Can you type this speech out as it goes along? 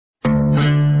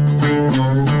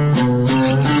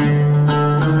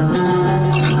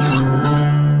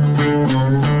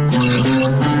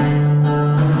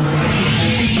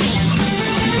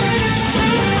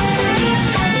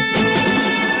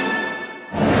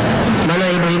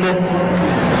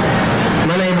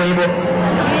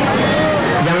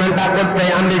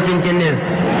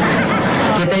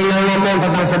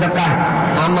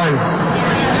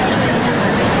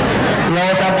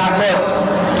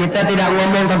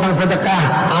tentang sedekah,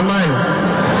 aman.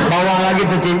 Bawa lagi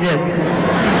tuh cincin.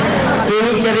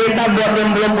 Ini cerita buat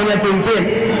yang belum punya cincin.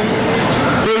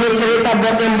 Ini cerita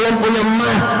buat yang belum punya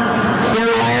emas.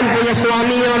 Yang lain punya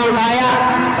suami orang kaya,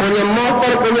 punya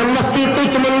motor, punya mesin,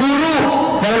 itu cuma guru.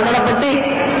 Dalam tanda petik,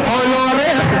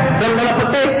 honorer. Dalam tanda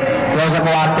petik, gak usah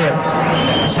khawatir.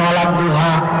 Sholat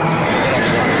duha.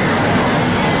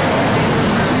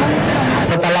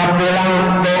 Setelah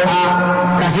pulang doa,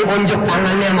 kasih unjuk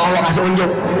tangannya sama Allah, kasih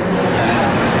unjuk.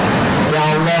 Ya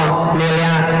Allah, nih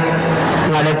lihat,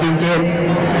 nggak ada cincin.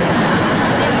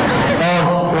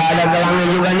 Oh, nggak ada gelangnya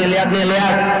juga nih, lihat nih,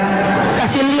 lihat.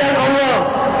 Kasih lihat Allah.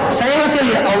 Saya masih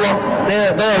lihat Allah.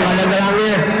 Tuh, nggak ada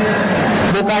gelangnya.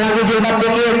 Buka lagi jilbab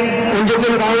dikit,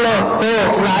 unjukin ke Allah. Tuh,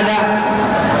 nggak ada.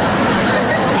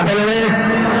 Apa namanya?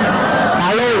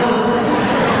 Kalau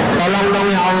tolong dong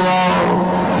ya Allah.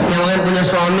 Yang lain punya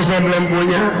suami, saya belum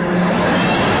punya.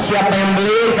 Siapa yang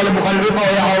beli kalau bukan Engkau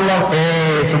ya Allah?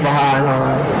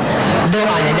 Subhanallah.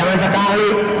 Doanya jangan sekali,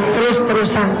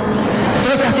 terus-terusan.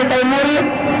 Terus kasih tahu murid,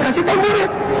 kasih tahu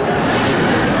murid.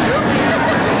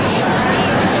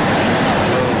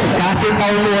 Kasih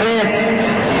tahu murid.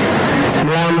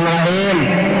 Bismillahirrahmanirrahim.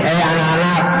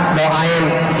 Anak-anak, doain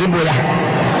ibu ya.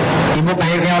 Ibu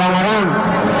pengen kayak orang-orang,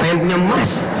 pengen punya emas.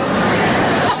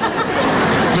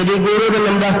 Jadi guru udah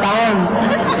 16 tahun,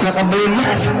 nggak kebeli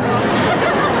emas.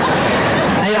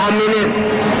 Ayo aminin.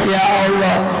 Ya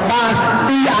Allah,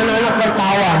 pasti anak-anak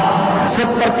tertawa.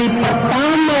 Seperti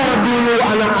pertama dulu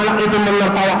anak-anak itu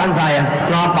menertawakan saya.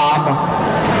 Nggak apa-apa.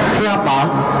 Nggak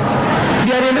apa-apa.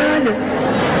 Biarin aja.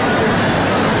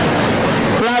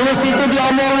 Lalu situ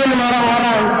diomongin sama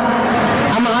orang-orang.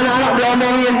 Sama anak-anak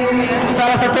diomongin.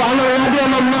 Salah satu anak ngadu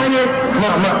sama emaknya.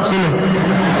 Mak, sini.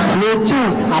 Lucu.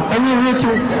 Apanya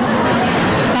lucu?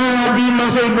 Tadi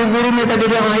masa ibu guru minta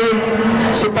didoain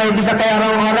supaya bisa kayak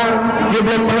orang-orang. Dia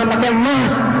belum pernah pakai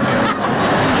emas.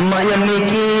 Emaknya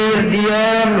mikir,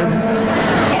 diam.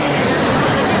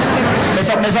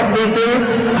 Besok-besok itu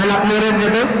anak murid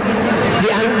itu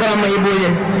diantar sama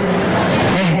ibunya.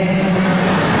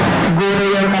 Guru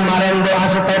yang kemarin doa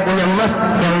supaya punya emas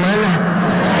yang mana?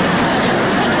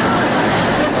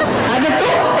 Ada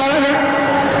tuh orangnya.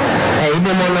 Ibu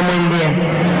mau nemuin dia.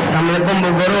 Assalamualaikum Bu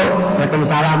Guru.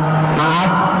 Waalaikumsalam.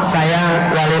 Maaf, saya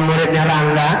wali muridnya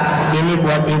Rangga. Ini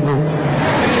buat ibu.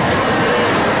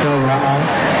 Coba.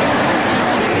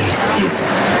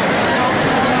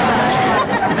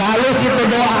 Kalau situ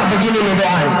doa begini nih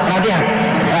doa. Perhatian.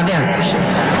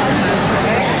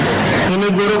 Ini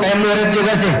guru kayak murid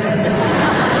juga sih.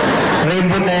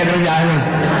 Ribut kayak kerjaannya.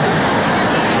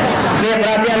 Nih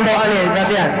perhatian doa nih,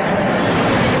 perhatian.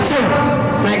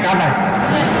 Naik ke atas.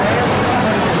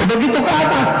 Begitu ke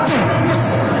atas.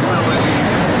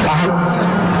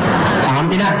 Paham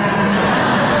tidak?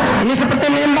 Ini seperti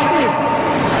nembak nih.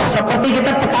 Seperti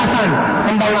kita petasan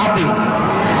kembang api.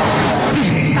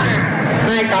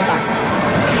 Naik ke atas.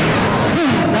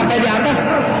 Sampai di atas.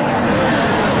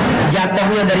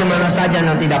 Jatuhnya dari mana saja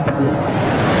nanti dapatnya.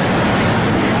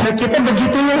 Nah kita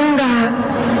begitunya enggak.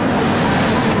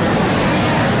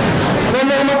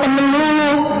 Ngomong sama temen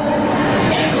dulu.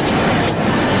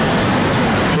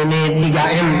 Ini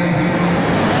 3M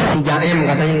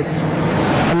katanya.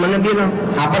 Temennya bilang,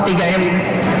 apa 3M?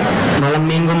 Malam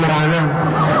minggu merana.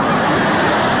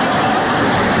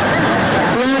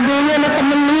 Ngadunya sama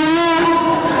temen dulu.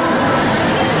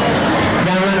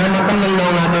 Jangan sama temen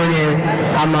dong ngadunya,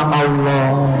 sama Allah.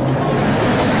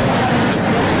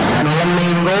 Malam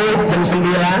minggu jam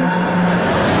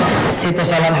 9 situ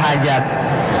sholat hajat.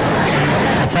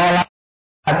 Sholat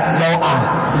doa.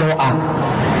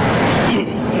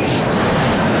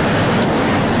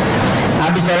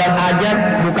 Habis sholat hajat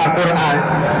buka Quran.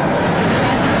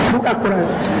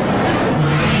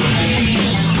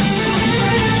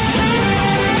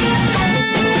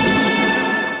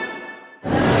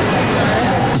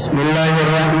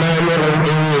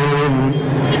 Bismillahirrahmanirrahim.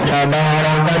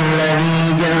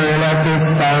 Tabarakalladzi ja'ala fis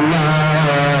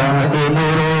samaa'i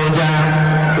burujan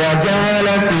wa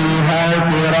ja'ala fiha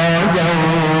sirajan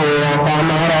wa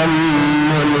qamaran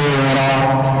munira.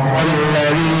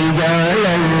 Alladzi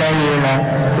ja'ala al-laila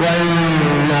wan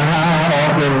nahara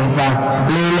khilfah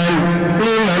liman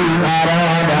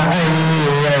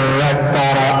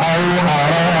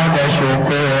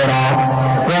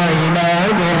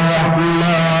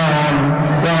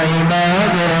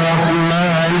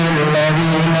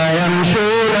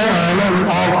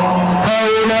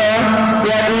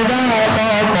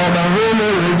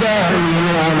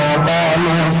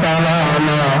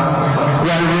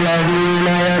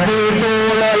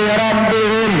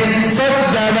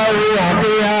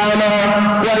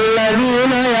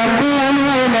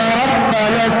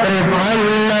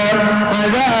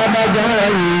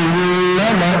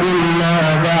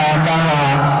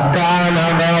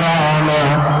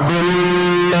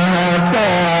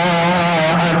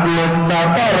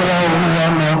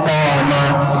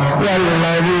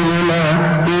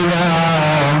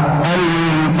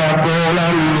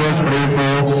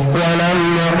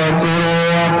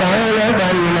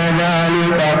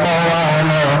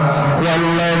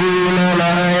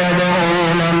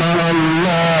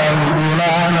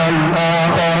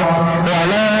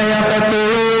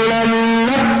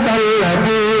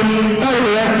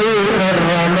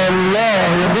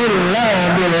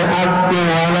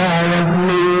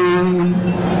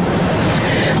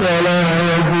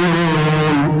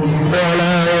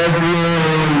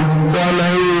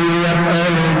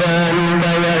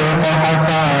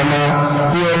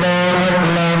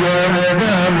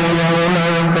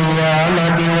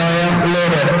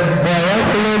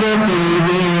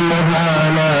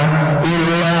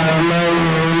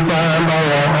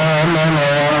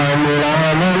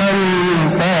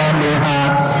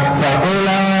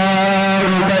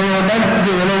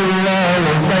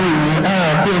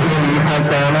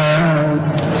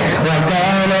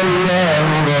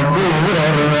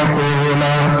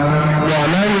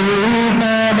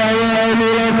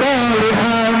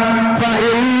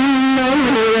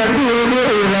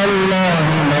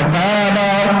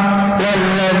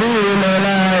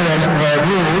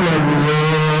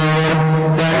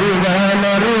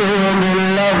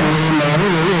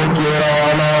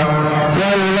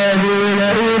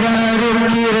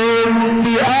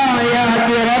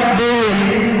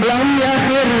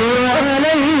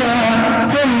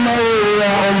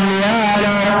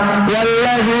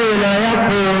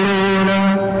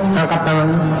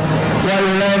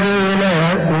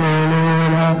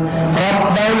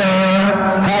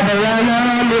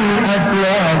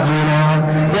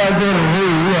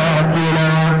ذرياتنا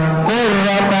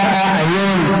قرة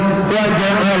أعين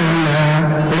واجعلنا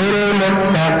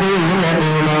للمتقين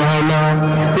إماما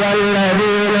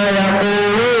والذين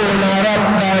يقولون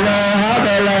ربنا هب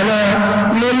لنا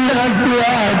من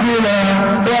أزواجنا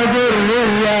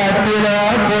وذرياتنا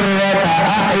قرة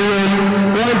أعين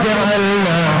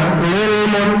واجعلنا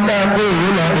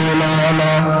للمتقين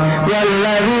إماما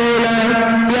والذين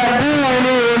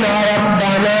يقولون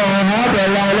ربنا هب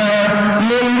لنا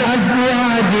من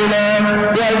أزواجنا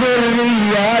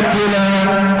وذرياتنا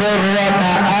قرة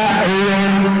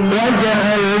أعين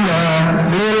واجعلنا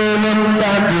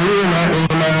للمتقين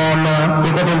إماما.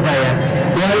 Ikutin saya.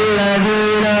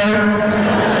 والذين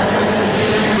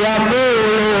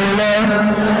يقولون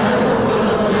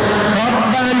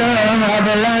ربنا هب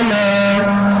لنا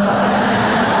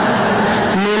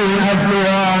من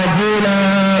أزواجنا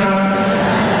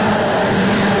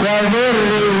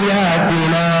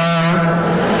وذرياتنا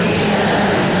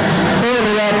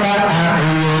قرة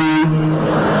أعين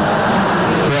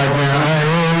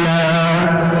واجعلنا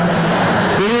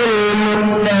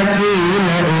للمتقين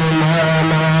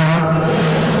إماما.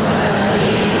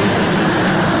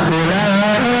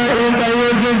 أولئك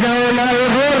يجزون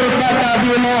الغرفة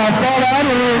بما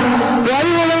صبروا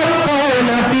ويلقون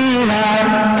فيها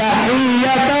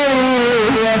تحية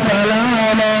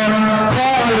وسلاما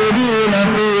خالدين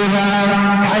فيها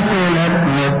حسنت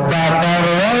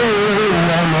مستقرا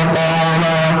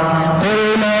ومقاما. قل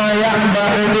ما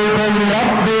يعبأ بكم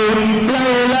ربي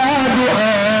لولا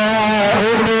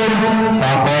دعاؤكم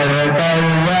فقد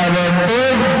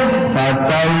كذبتم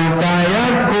فسوف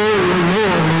يكون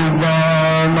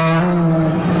لزاما.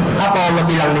 Apa Allah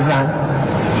bilang di sana?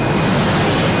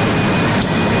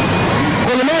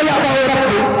 Qul ma ya'ba'u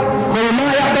rabbi, qul ma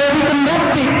ya'ba'u bikum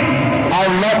rabbi.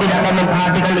 Allah tidak akan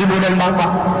memperhatikan ibu dan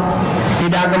bapak,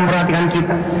 tidak akan memperhatikan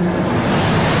kita.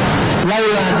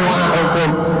 Laula du'a'ukum,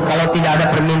 kalau tidak ada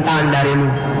permintaan darimu.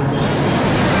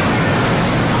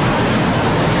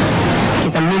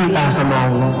 Kita minta sama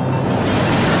Allah.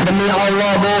 Demi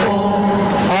Allah bu,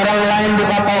 orang lain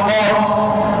buka toko,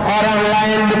 orang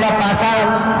lain buka pasar,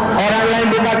 orang lain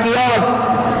buka kios,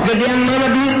 gedean mana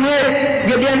duitnya,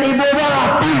 gedean ibu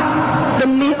bapak.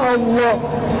 Demi Allah,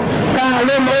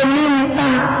 kalau mau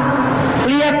minta,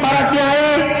 lihat para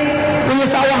kiai punya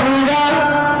sawah enggak,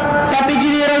 tapi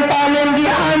giliran panen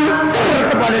diantar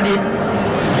kepada dia.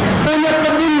 Punya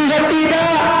kebun juga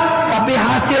tidak, tapi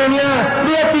hasilnya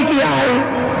dia si kiai.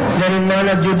 Dari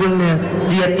mana judulnya?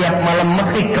 Dia tiap malam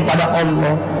metik kepada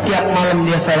Allah, tiap malam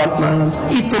dia sholat malam.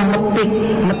 Itu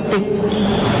metik.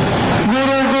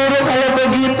 Guru-guru kalau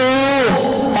begitu,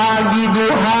 pagi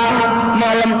duha,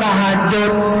 malam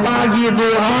tahajud, pagi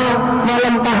duha,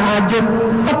 malam tahajud,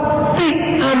 petik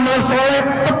amal soleh,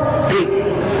 petik.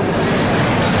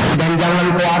 Dan jangan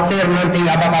khawatir nanti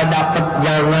nggak bakal dapet,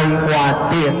 jangan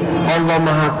khawatir. Allah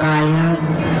Maha Kaya.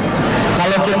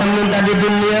 Kalau kita minta di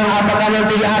dunia, apakah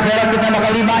nanti di akhirat kita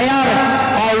bakal dibayar?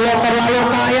 Allah terlalu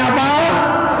kaya, Pak.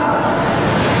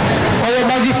 Allah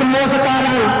bagi semua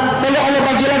sekarang. Kalau Allah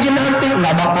bagi lagi nanti,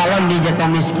 nggak bakalan dijatuh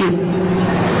miskin.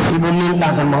 Ibu minta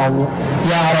sama Allah,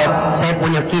 ya Rob, saya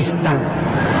punya kista.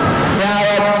 Ya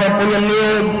Rob, saya punya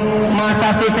niat.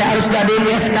 Masa sih saya harus jadiin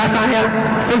SK saya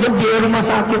untuk di rumah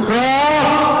sakit? Rob,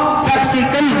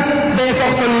 saksikan besok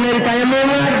Senin saya mau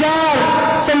ngajar.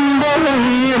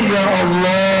 Sembuhin ya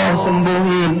Allah,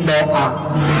 sembuhin. Doa.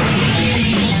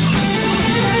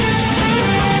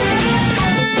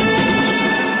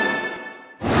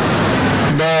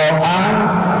 Doa,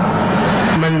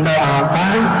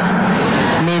 mendoakan,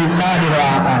 minta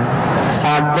didoakan.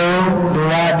 1,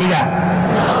 2, 3.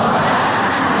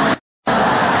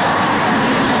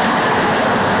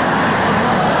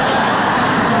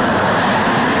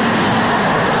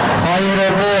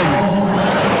 Khairukum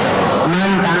man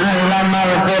ta'allama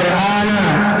al-Qur'ana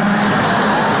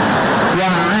wa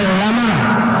 'allama.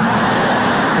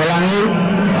 Ulangi.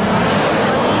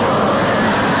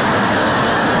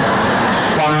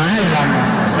 Wa 'allama.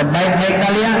 Sebaik-baik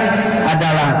kalian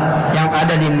adalah yang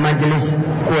ada di majelis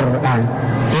Quran.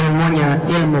 Ilmunya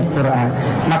ilmu Quran.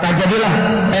 Maka jadilah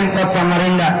Pemkot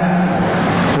Samarinda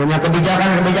punya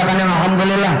kebijakan-kebijakan yang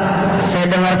alhamdulillah saya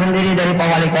dengar sendiri dari Pak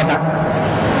Wali Kota.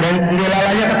 Dan di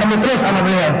lalanya ketemu terus sama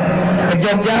beliau. Ke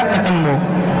Jogja ketemu,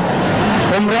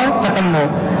 umroh ketemu.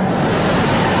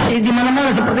 Di mana-mana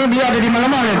seperti beliau ada di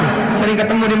mana-mana itu. Sering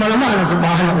ketemu di mana-mana,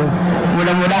 subhanallah.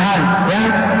 Mudah-mudahan ya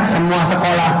semua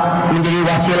sekolah menjadi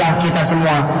wasilah kita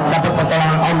semua dapat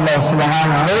pertolongan Allah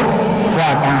Subhanahu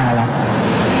wa taala.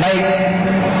 Baik,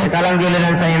 sekarang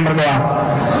giliran saya yang berdoa.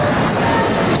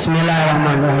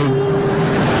 Bismillahirrahmanirrahim.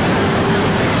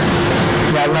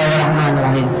 Ya Allah ya Rahman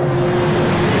Rahim.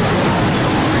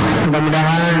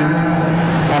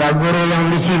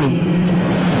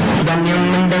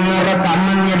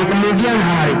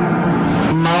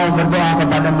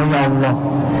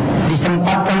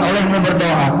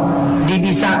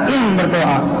 bisain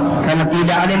berdoa. Karena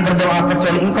tidak ada yang berdoa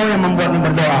kecuali engkau yang membuatnya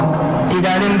berdoa. Tidak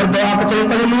ada yang berdoa kecuali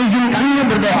engkau yang mengizinkannya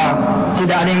berdoa.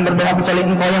 Tidak ada yang berdoa kecuali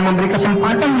engkau yang memberi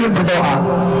kesempatan dia berdoa.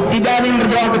 Tidak ada yang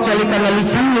berdoa kecuali karena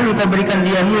lisan yang engkau berikan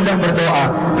dia mudah berdoa,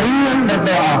 ringan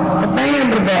berdoa, kepengen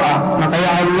berdoa. Maka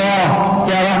ya Allah,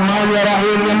 ya Rahman, ya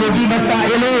Rahim, ya Mujibas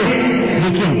Sa'ilin,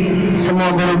 bikin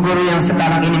semua guru-guru yang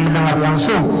sekarang ini mendengar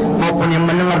langsung maupun yang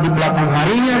mendengar di belakang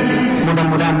harinya,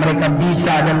 mudah-mudahan mereka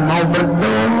bisa dan mau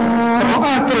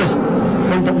berdoa terus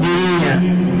untuk dirinya,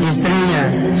 istrinya,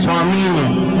 suaminya,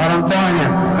 orang tuanya,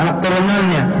 anak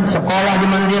turunannya, sekolah di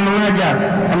mana dia mengajar,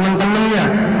 teman-temannya,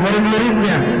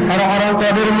 murid-muridnya, orang-orang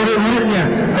tua dari murid-muridnya,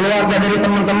 keluarga dari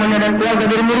teman-temannya dan keluarga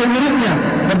dari murid-muridnya.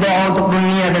 Berdoa untuk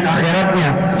dunia dan akhiratnya,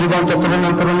 juga untuk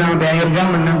turunan-turunan di akhir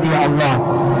zaman nanti ya Allah.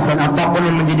 Dan apapun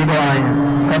yang menjadi doanya,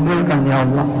 kabulkan ya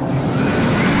Allah.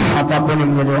 Apapun yang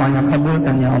menjadi doanya,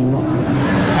 kabulkan ya Allah.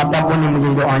 Apapun yang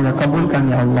menjadi doanya, kabulkan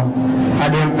ya Allah.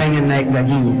 Ada yang pengen naik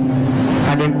gajinya,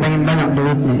 ada yang pengen banyak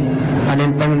duitnya, ada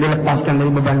yang pengen dilepaskan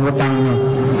dari beban hutangnya,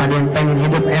 ada yang pengen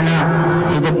hidup enak,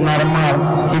 hidup normal,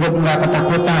 hidup enggak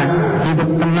ketakutan, hidup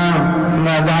tenang,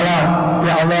 enggak galau.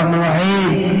 Ya Allah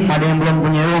Rahim, ada yang belum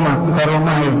punya rumah, engkau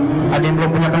rumahin. Ada yang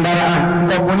belum punya kendaraan,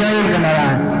 engkau punyain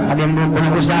kendaraan. Ada yang belum punya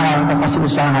usaha, engkau kasih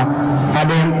usaha.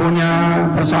 Ada yang punya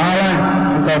persoalan,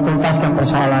 engkau tuntaskan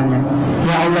persoalannya.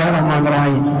 Ya Allah Rahman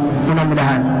Rahim,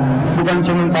 mudah-mudahan bukan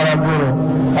cuma para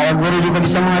guru juga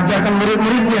bisa mengajarkan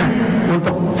murid-muridnya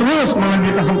untuk terus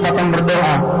mengambil kesempatan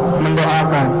berdoa,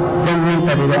 mendoakan dan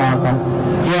minta didoakan.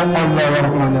 Ya Allah ya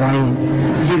Rahman Rahim,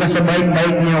 jika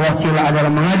sebaik-baiknya wasilah adalah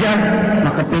mengajar,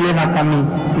 maka pilihlah kami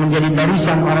menjadi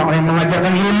barisan orang-orang yang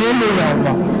mengajarkan ilmu ya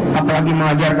Allah, apalagi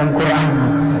mengajarkan Quran.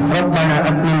 Rabbana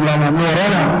atmim lana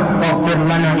nurana waghfir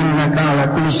lana innaka ala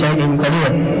kulli syai'in qadir.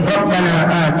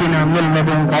 Rabbana atina min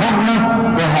ladunka rahmah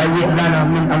wa hayyi' lana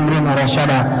min amrina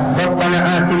rasyada.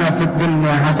 Rabbana atina fid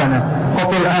dunya hasanah wa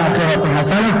fil akhirati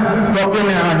hasanah wa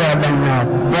qina adzabannar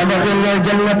wa adkhilna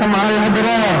jannata ma'al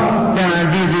abrar ya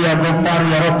aziz ya ghaffar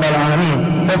ya rabbal alamin.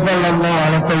 Wa sallallahu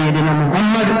ala sayyidina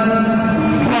Muhammad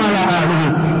wa ala alihi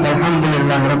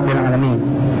walhamdulillahi rabbil alamin.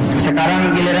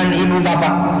 Sekarang giliran ibu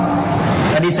bapak.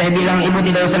 Tadi saya bilang ibu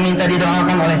tidak usah minta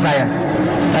didoakan oleh saya.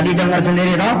 Tadi dengar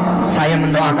sendiri toh, saya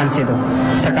mendoakan situ.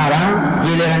 Sekarang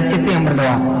giliran situ yang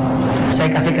berdoa. Saya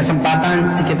kasih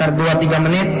kesempatan sekitar 2-3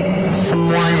 menit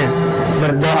semuanya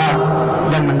berdoa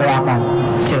dan mendoakan.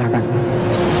 Silakan.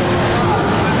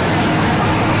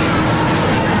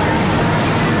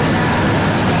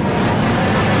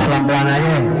 Pelan-pelan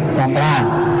aja, pelan-pelan.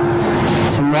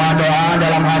 Semua doa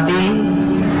dalam hati,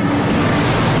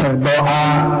 berdoa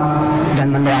dan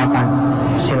mendoakan.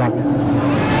 Silakan.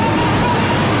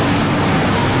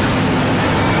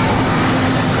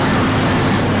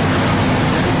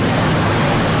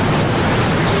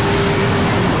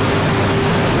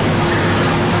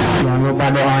 Jangan lupa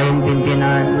doain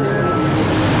pimpinan,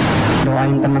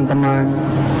 doain teman-teman,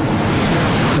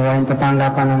 doain tetangga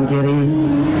kanan kiri,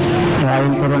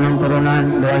 doain turunan-turunan,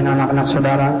 doain anak-anak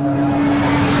saudara.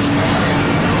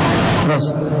 Terus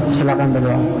silakan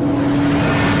berdoa.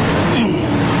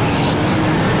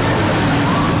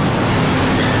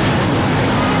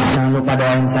 Lupa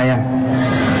doain saya,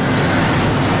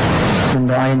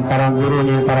 mendoain para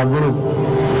gurunya, para guru,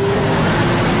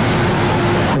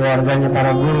 keluarganya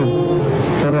para guru,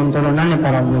 turun-turunannya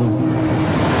para guru,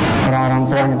 orang-orang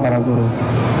tuanya para guru.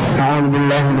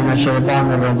 A'udzubillahi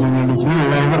minasyaitonir rajim.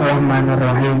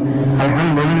 Bismillahirrahmanirrahim.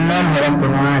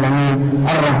 Alhamdulillahirabbil alamin.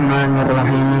 Arrahmanir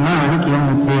rahim. Maliki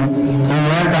yaumiddin.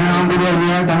 Iyyaka na'budu wa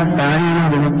iyyaka nasta'in.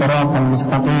 Ihdinas siratal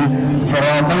mustaqim.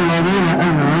 Siratal ladzina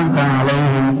an'amta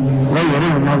 'alaihim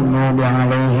ghairil maghdubi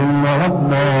 'alaihim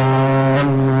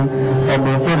waladdallin.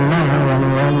 Ighfir lana wa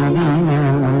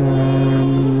liwalidayna.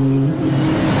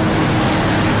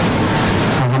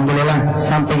 Alhamdulillah,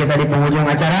 sampai kita di penghujung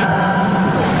acara.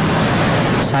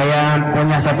 Saya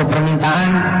punya satu permintaan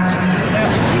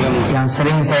yang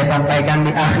sering saya sampaikan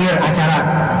di akhir acara.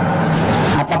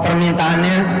 Apa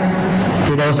permintaannya?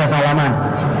 Tidak usah salaman,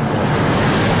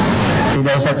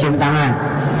 tidak usah cium tangan,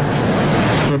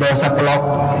 tidak usah peluk,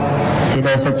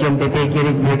 tidak usah cium pipi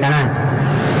kiri kiri kanan,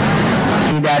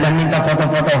 tidak ada minta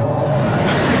foto-foto,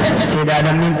 tidak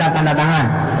ada minta tanda tangan.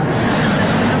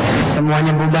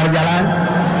 Semuanya bubar jalan,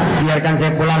 biarkan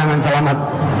saya pulang dengan selamat.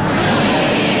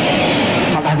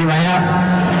 Makasih banyak.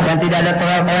 Dan tidak ada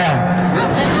toel-toel,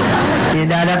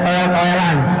 tidak ada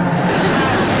toel-toelan.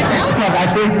 Terima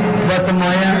kasih buat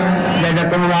semuanya.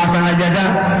 Jazakumullah khairan jazaa.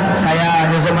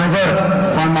 Saya Yusuf Mansur.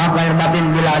 Mohon maaf lahir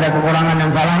batin bila ada kekurangan dan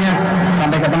salahnya.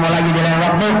 Sampai ketemu lagi di lain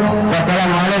waktu.